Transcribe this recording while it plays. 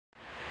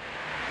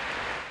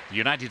The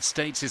United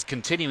States is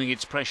continuing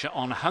its pressure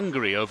on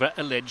Hungary over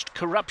alleged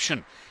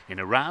corruption, in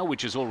a row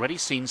which has already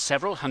seen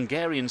several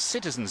Hungarian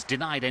citizens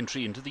denied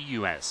entry into the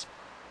US.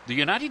 The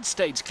United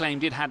States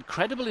claimed it had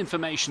credible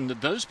information that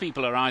those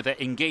people are either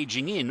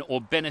engaging in or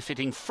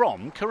benefiting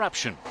from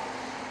corruption.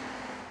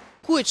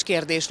 Our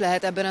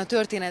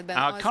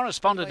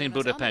correspondent in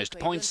Budapest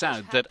points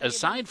out that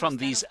aside from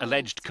these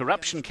alleged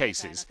corruption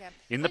cases,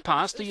 in the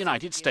past the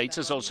United States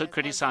has also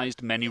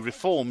criticized many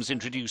reforms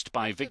introduced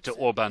by Viktor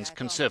Orban's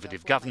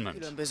conservative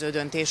government. The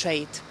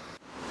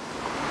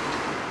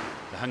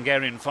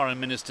Hungarian foreign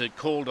minister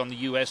called on the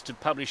US to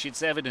publish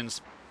its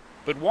evidence,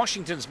 but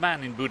Washington's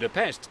man in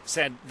Budapest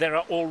said there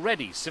are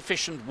already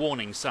sufficient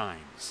warning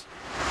signs.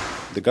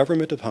 The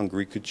government of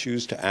Hungary could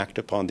choose to act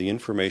upon the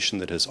information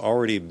that has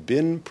already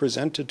been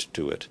presented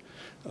to it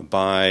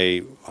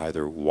by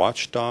either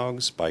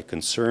watchdogs, by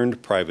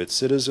concerned private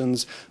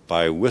citizens,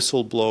 by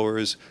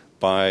whistleblowers,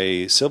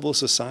 by civil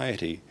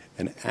society,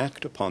 and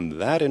act upon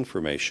that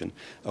information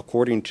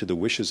according to the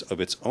wishes of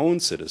its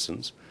own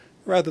citizens,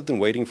 rather than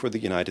waiting for the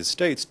United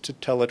States to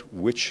tell it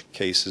which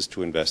cases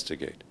to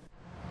investigate.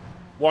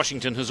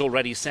 Washington has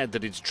already said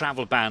that its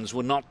travel bans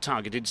were not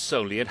targeted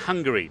solely at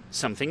Hungary,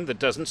 something that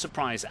doesn't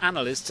surprise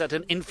analysts at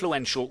an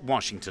influential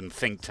Washington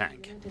think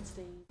tank.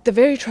 The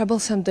very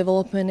troublesome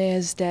development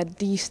is that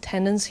these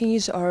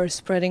tendencies are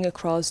spreading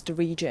across the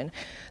region.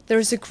 There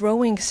is a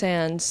growing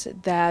sense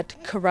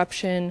that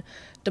corruption,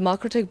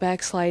 democratic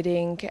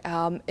backsliding,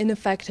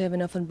 ineffective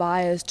and often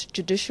biased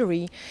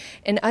judiciary,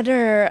 and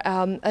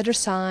other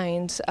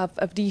signs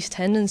of these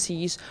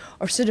tendencies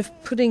are sort of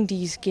putting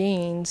these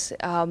gains,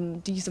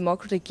 these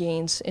democratic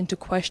gains, into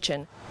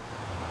question.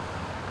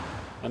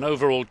 An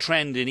overall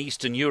trend in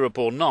Eastern Europe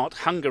or not,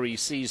 Hungary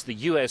sees the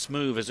US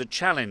move as a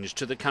challenge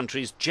to the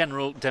country's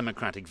general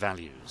democratic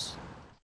values.